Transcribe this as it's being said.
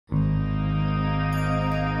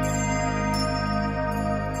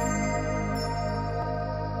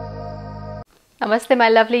Namaste my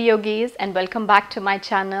lovely yogis and welcome back to my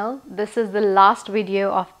channel. This is the last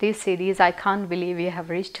video of this series. I can't believe we have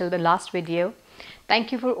reached till the last video.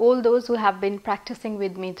 Thank you for all those who have been practicing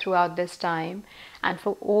with me throughout this time, and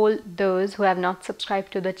for all those who have not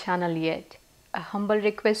subscribed to the channel yet. A humble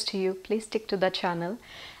request to you, please stick to the channel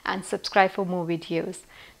and subscribe for more videos.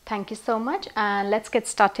 Thank you so much, and let's get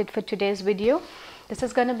started for today's video. This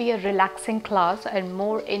is going to be a relaxing class and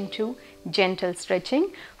more into gentle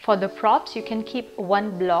stretching. For the props, you can keep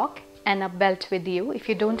one block and a belt with you. If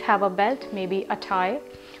you don't have a belt, maybe a tie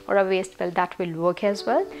or a waist belt, that will work as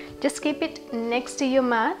well. Just keep it next to your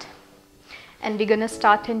mat, and we're going to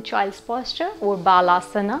start in child's posture or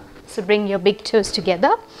balasana. So bring your big toes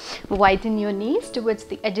together, widen your knees towards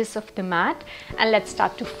the edges of the mat, and let's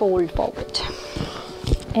start to fold forward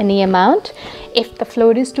any amount. If the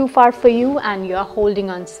floor is too far for you and you are holding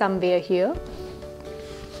on somewhere here,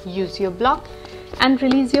 use your block and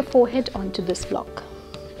release your forehead onto this block.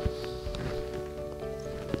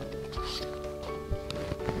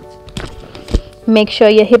 Make sure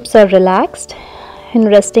your hips are relaxed and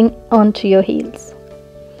resting onto your heels.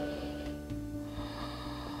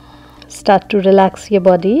 Start to relax your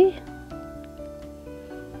body,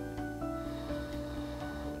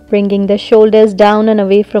 bringing the shoulders down and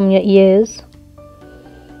away from your ears.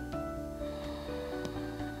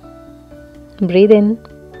 Breathe in.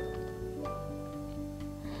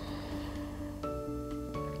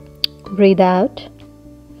 Breathe out.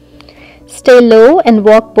 Stay low and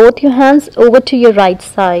walk both your hands over to your right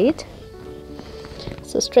side.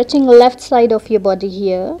 So stretching the left side of your body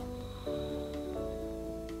here.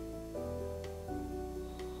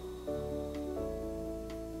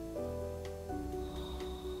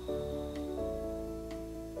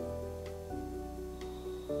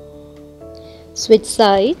 Switch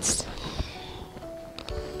sides.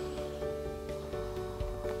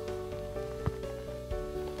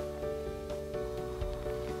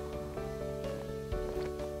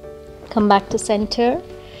 Come back to center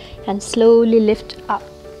and slowly lift up.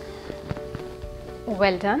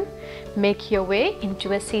 Well done. Make your way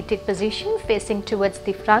into a seated position facing towards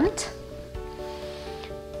the front.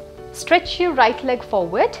 Stretch your right leg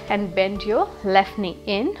forward and bend your left knee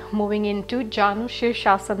in, moving into Janu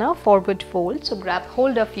Shirshasana, forward fold. So grab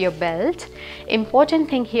hold of your belt. Important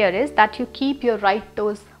thing here is that you keep your right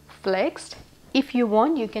toes flexed. If you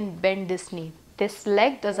want, you can bend this knee. This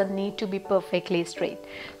leg doesn't need to be perfectly straight.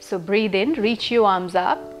 So breathe in, reach your arms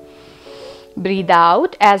up. Breathe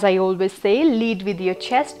out. As I always say, lead with your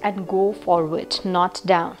chest and go forward, not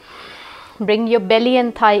down. Bring your belly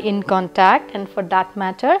and thigh in contact, and for that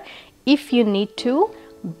matter, if you need to,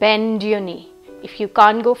 bend your knee. If you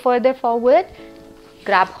can't go further forward,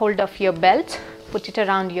 grab hold of your belt, put it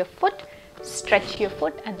around your foot, stretch your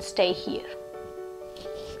foot and stay here.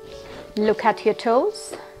 Look at your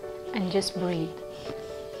toes and just breathe.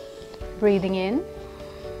 Breathing in,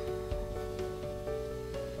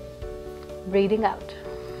 breathing out.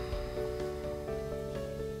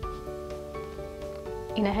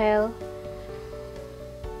 Inhale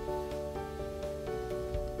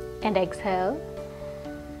and exhale.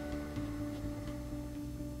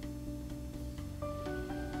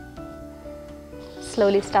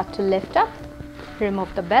 Slowly start to lift up.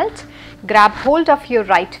 Remove the belt. Grab hold of your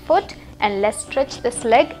right foot and let's stretch this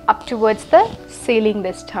leg up towards the ceiling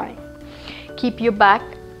this time. Keep your back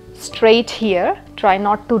straight here. Try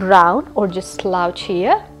not to round or just slouch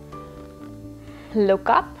here. Look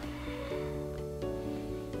up.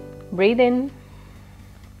 Breathe in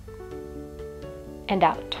and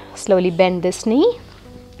out. Slowly bend this knee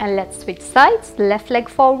and let's switch sides. Left leg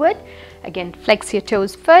forward. Again, flex your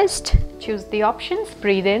toes first. Choose the options.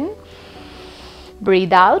 Breathe in.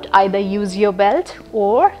 Breathe out. Either use your belt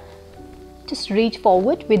or just reach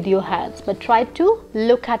forward with your hands, but try to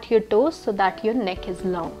look at your toes so that your neck is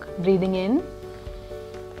long. Breathing in,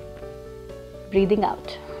 breathing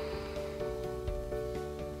out.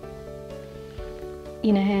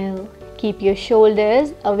 Inhale. Keep your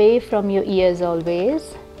shoulders away from your ears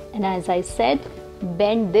always. And as I said,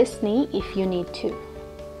 bend this knee if you need to.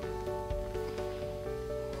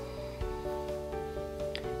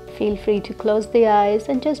 Feel free to close the eyes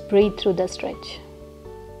and just breathe through the stretch.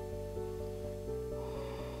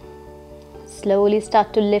 Slowly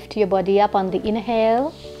start to lift your body up on the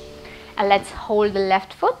inhale. And let's hold the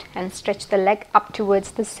left foot and stretch the leg up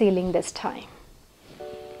towards the ceiling this time.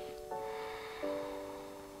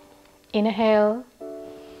 Inhale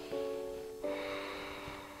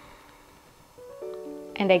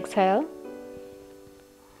and exhale.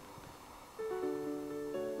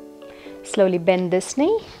 Slowly bend this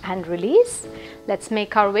knee and release. Let's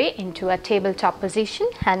make our way into a tabletop position,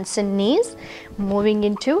 hands and knees, moving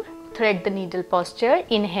into thread the needle posture.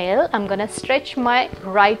 Inhale, I'm gonna stretch my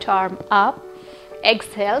right arm up.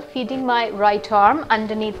 Exhale, feeding my right arm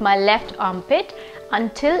underneath my left armpit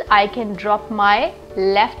until I can drop my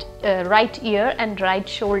right ear and right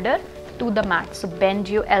shoulder to the mat. So bend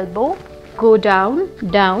your elbow, go down,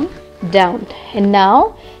 down, down. And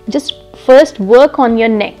now just first work on your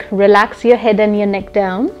neck. Relax your head and your neck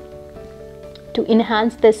down. To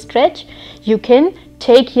enhance this stretch, you can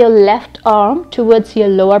take your left arm towards your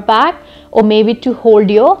lower back, or maybe to hold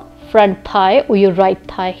your front thigh or your right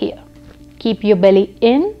thigh here. Keep your belly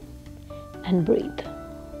in and breathe.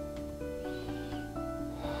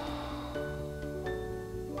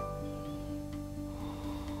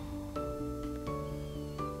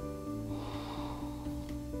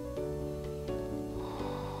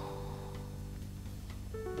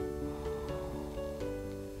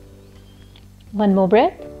 One more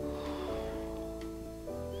breath.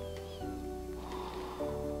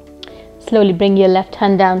 Slowly bring your left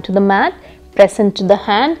hand down to the mat, press into the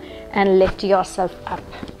hand and lift yourself up.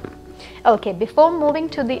 Okay, before moving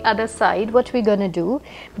to the other side, what we're gonna do,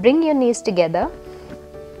 bring your knees together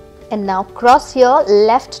and now cross your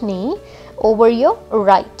left knee over your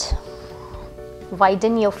right.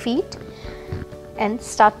 Widen your feet and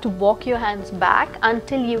start to walk your hands back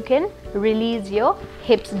until you can release your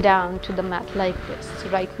hips down to the mat like this.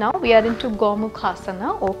 Right now we are into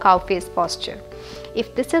Gomukhasana or cow face posture.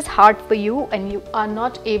 If this is hard for you and you are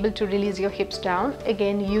not able to release your hips down,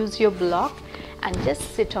 again use your block and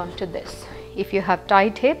just sit onto this. If you have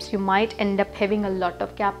tight hips, you might end up having a lot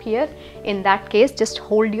of gap here. In that case, just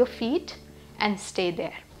hold your feet and stay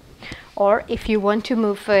there. Or if you want to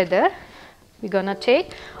move further, we're gonna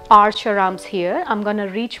arch your arms here. I'm gonna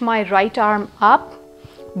reach my right arm up,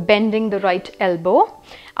 bending the right elbow.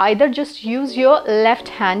 Either just use your left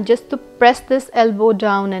hand just to press this elbow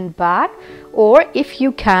down and back, or if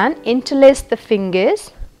you can, interlace the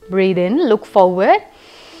fingers. Breathe in, look forward,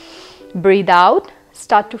 breathe out,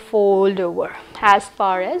 start to fold over as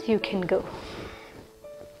far as you can go.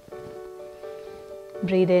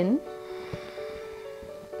 Breathe in,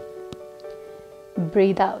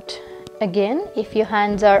 breathe out. Again, if your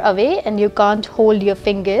hands are away and you can't hold your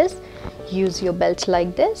fingers, use your belt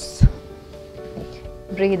like this.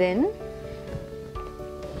 Breathe in,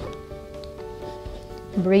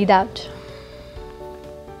 breathe out.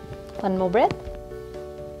 One more breath.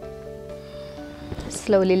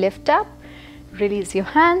 Slowly lift up, release your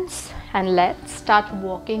hands, and let's start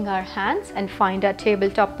walking our hands and find our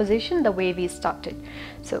tabletop position the way we started.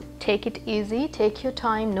 So take it easy, take your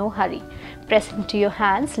time, no hurry. Press into your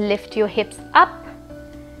hands, lift your hips up,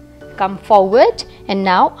 come forward, and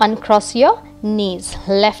now uncross your knees.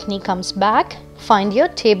 Left knee comes back, find your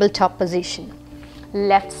tabletop position.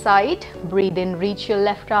 Left side, breathe in, reach your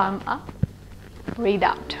left arm up, breathe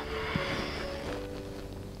out.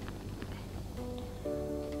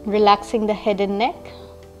 Relaxing the head and neck,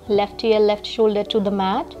 left ear, left shoulder to the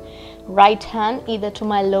mat, right hand either to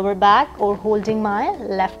my lower back or holding my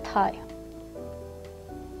left thigh.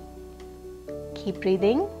 Keep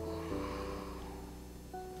breathing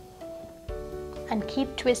and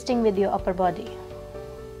keep twisting with your upper body.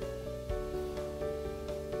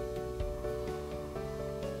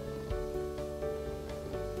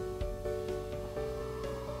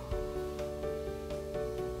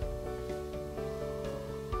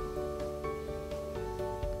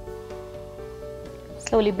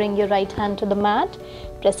 Slowly bring your right hand to the mat,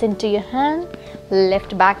 press into your hand,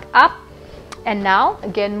 lift back up, and now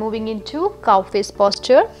again moving into cow face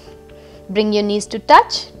posture. Bring your knees to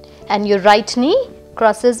touch and your right knee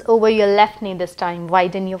crosses over your left knee this time.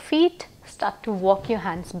 Widen your feet, start to walk your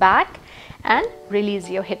hands back and release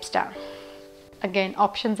your hips down. Again,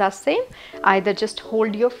 options are same. Either just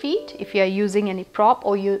hold your feet if you are using any prop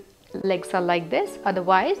or your legs are like this.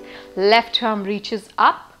 Otherwise, left arm reaches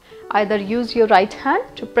up. Either use your right hand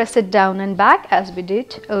to press it down and back as we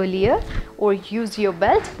did earlier, or use your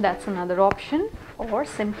belt, that's another option, or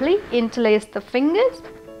simply interlace the fingers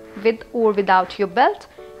with or without your belt,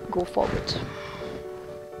 go forward.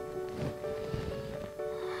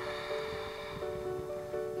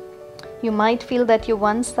 You might feel that your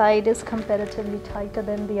one side is comparatively tighter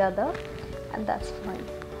than the other, and that's fine.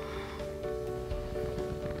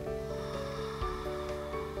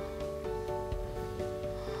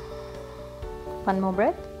 One more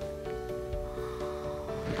breath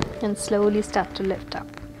and slowly start to lift up.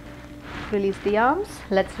 Release the arms.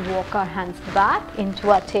 Let's walk our hands back into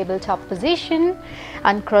our tabletop position.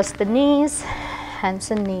 Uncross the knees, hands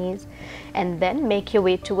and knees, and then make your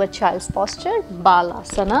way to a child's posture,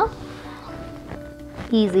 Balasana.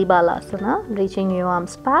 Easy Balasana, reaching your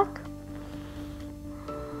arms back.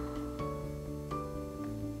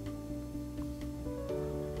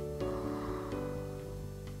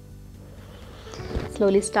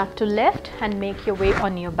 Slowly start to lift and make your way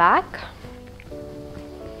on your back.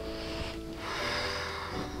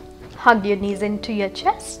 Hug your knees into your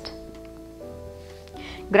chest.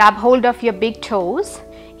 Grab hold of your big toes.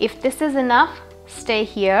 If this is enough, stay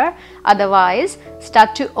here. Otherwise,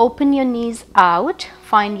 start to open your knees out.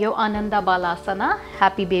 Find your Ananda Balasana,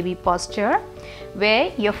 happy baby posture,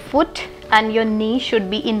 where your foot and your knee should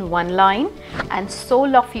be in one line and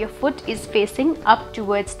sole of your foot is facing up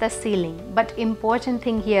towards the ceiling. But important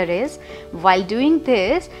thing here is, while doing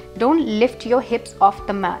this, don't lift your hips off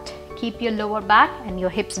the mat. Keep your lower back and your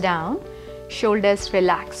hips down, shoulders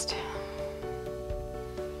relaxed.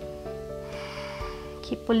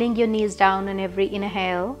 Keep pulling your knees down on every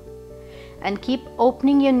inhale and keep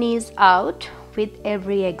opening your knees out with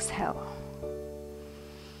every exhale.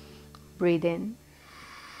 Breathe in.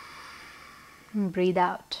 Breathe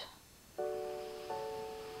out.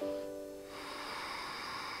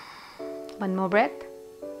 One more breath.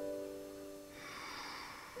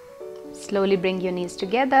 Slowly bring your knees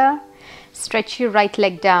together. Stretch your right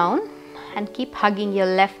leg down and keep hugging your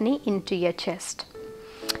left knee into your chest.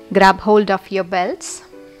 Grab hold of your belts.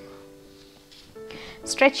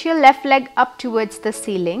 Stretch your left leg up towards the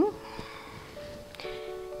ceiling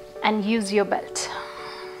and use your belt.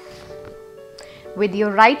 With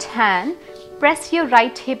your right hand, press your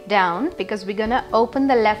right hip down because we're gonna open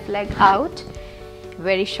the left leg out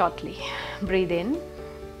very shortly. Breathe in.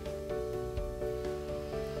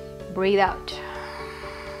 Breathe out.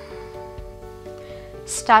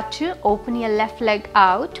 Start to open your left leg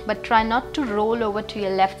out, but try not to roll over to your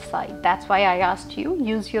left side. That's why I asked you,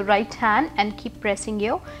 use your right hand and keep pressing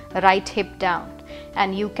your right hip down.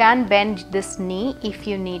 And you can bend this knee if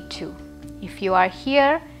you need to. If you are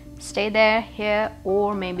here, stay there, here,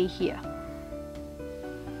 or maybe here.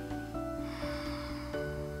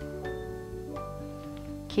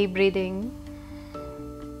 Keep breathing.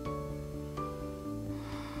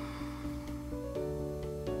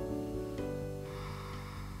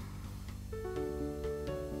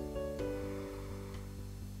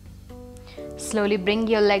 Slowly bring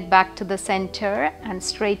your leg back to the center and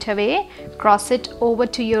straight away cross it over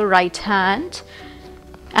to your right hand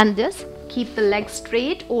and just keep the leg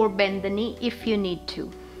straight or bend the knee if you need to.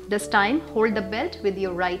 This time hold the belt with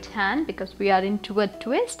your right hand because we are into a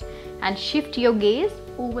twist and shift your gaze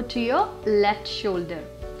over to your left shoulder.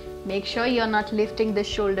 Make sure you're not lifting the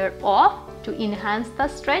shoulder off. To enhance the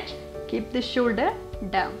stretch, keep the shoulder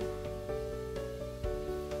down.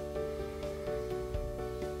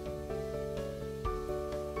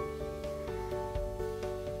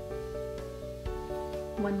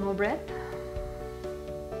 One more breath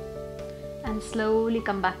and slowly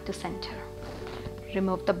come back to center.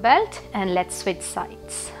 Remove the belt and let's switch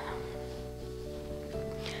sides.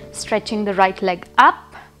 Stretching the right leg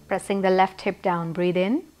up, pressing the left hip down. Breathe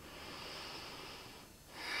in.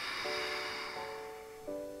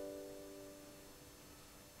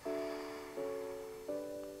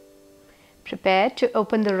 Prepare to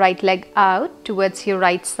open the right leg out towards your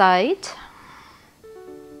right side.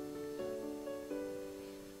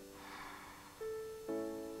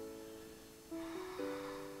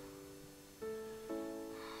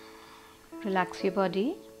 Relax your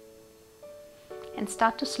body and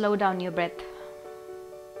start to slow down your breath.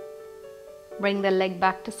 Bring the leg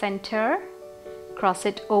back to center. Cross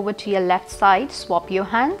it over to your left side. Swap your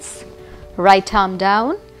hands. Right arm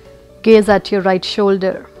down. Gaze at your right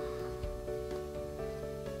shoulder.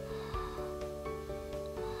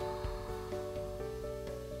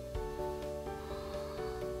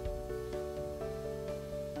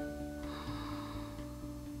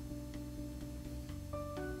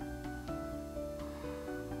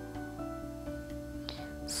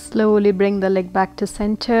 Slowly bring the leg back to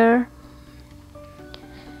center.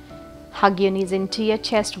 Hug your knees into your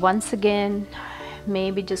chest once again.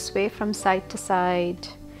 Maybe just sway from side to side,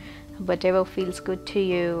 whatever feels good to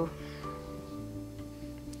you.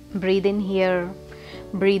 Breathe in here,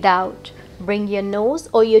 breathe out. Bring your nose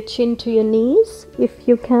or your chin to your knees if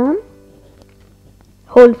you can.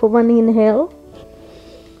 Hold for one inhale.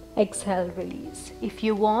 Exhale, release. If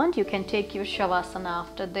you want, you can take your Shavasana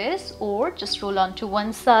after this or just roll on to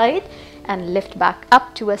one side and lift back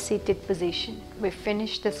up to a seated position. We've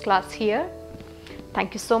finished this class here.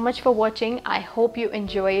 Thank you so much for watching. I hope you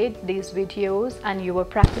enjoyed these videos and you were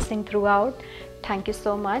practicing throughout. Thank you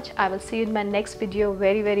so much. I will see you in my next video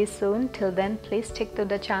very soon. Till then, please stick to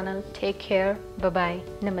the channel. Take care. Bye bye.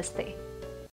 Namaste.